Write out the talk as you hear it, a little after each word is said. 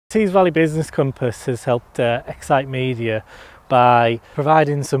Tees Valley Business Compass has helped Excite Media by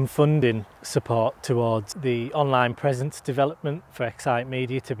providing some funding support towards the online presence development for Excite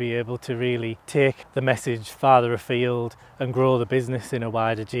Media to be able to really take the message farther afield and grow the business in a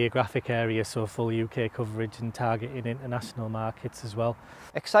wider geographic area, so full UK coverage and targeting international markets as well.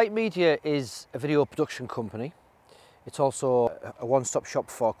 Excite Media is a video production company. It's also a one-stop shop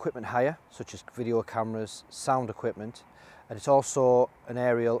for equipment hire, such as video cameras, sound equipment, and it's also an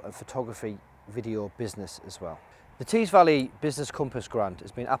aerial and photography video business as well. The Tees Valley Business Compass grant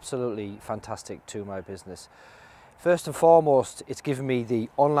has been absolutely fantastic to my business. First and foremost, it's given me the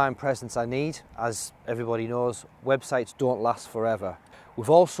online presence I need. As everybody knows, websites don't last forever. We've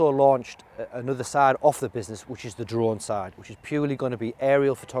also launched another side of the business, which is the drone side, which is purely going to be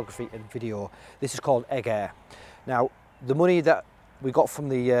aerial photography and video. This is called Egg Air. Now, the money that we got from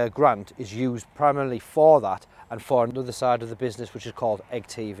the grant is used primarily for that and for another side of the business, which is called Egg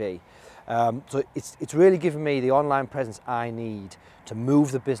TV. So it's really given me the online presence I need to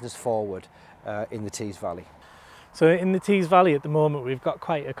move the business forward in the Tees Valley. So in the Tees Valley at the moment we've got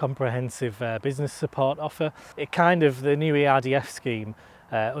quite a comprehensive business support offer. The new ERDF scheme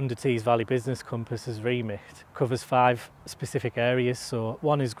under Tees Valley Business Compass's remit covers 5 specific areas. So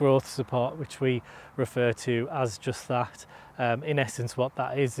one is growth support, which we refer to as just that. In essence, what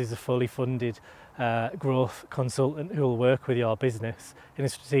that is a fully funded growth consultant who will work with your business in a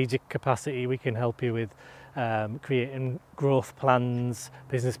strategic capacity. We can help you with creating growth plans,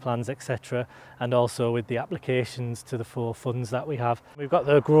 business plans, etc., and also with the applications to the 4 funds that we have. We've got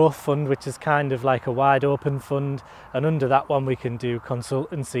the growth fund, which is kind of like a wide open fund, and under that one we can do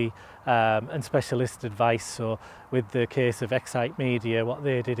consultancy and specialist advice. So with the case of Excite Media, what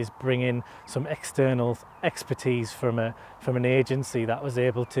they did is bring in some external expertise from an agency that was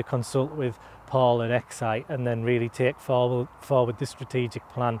able to consult with Paul and Excite and then really take forward the strategic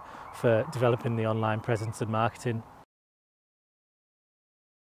plan for developing the online presence and marketing.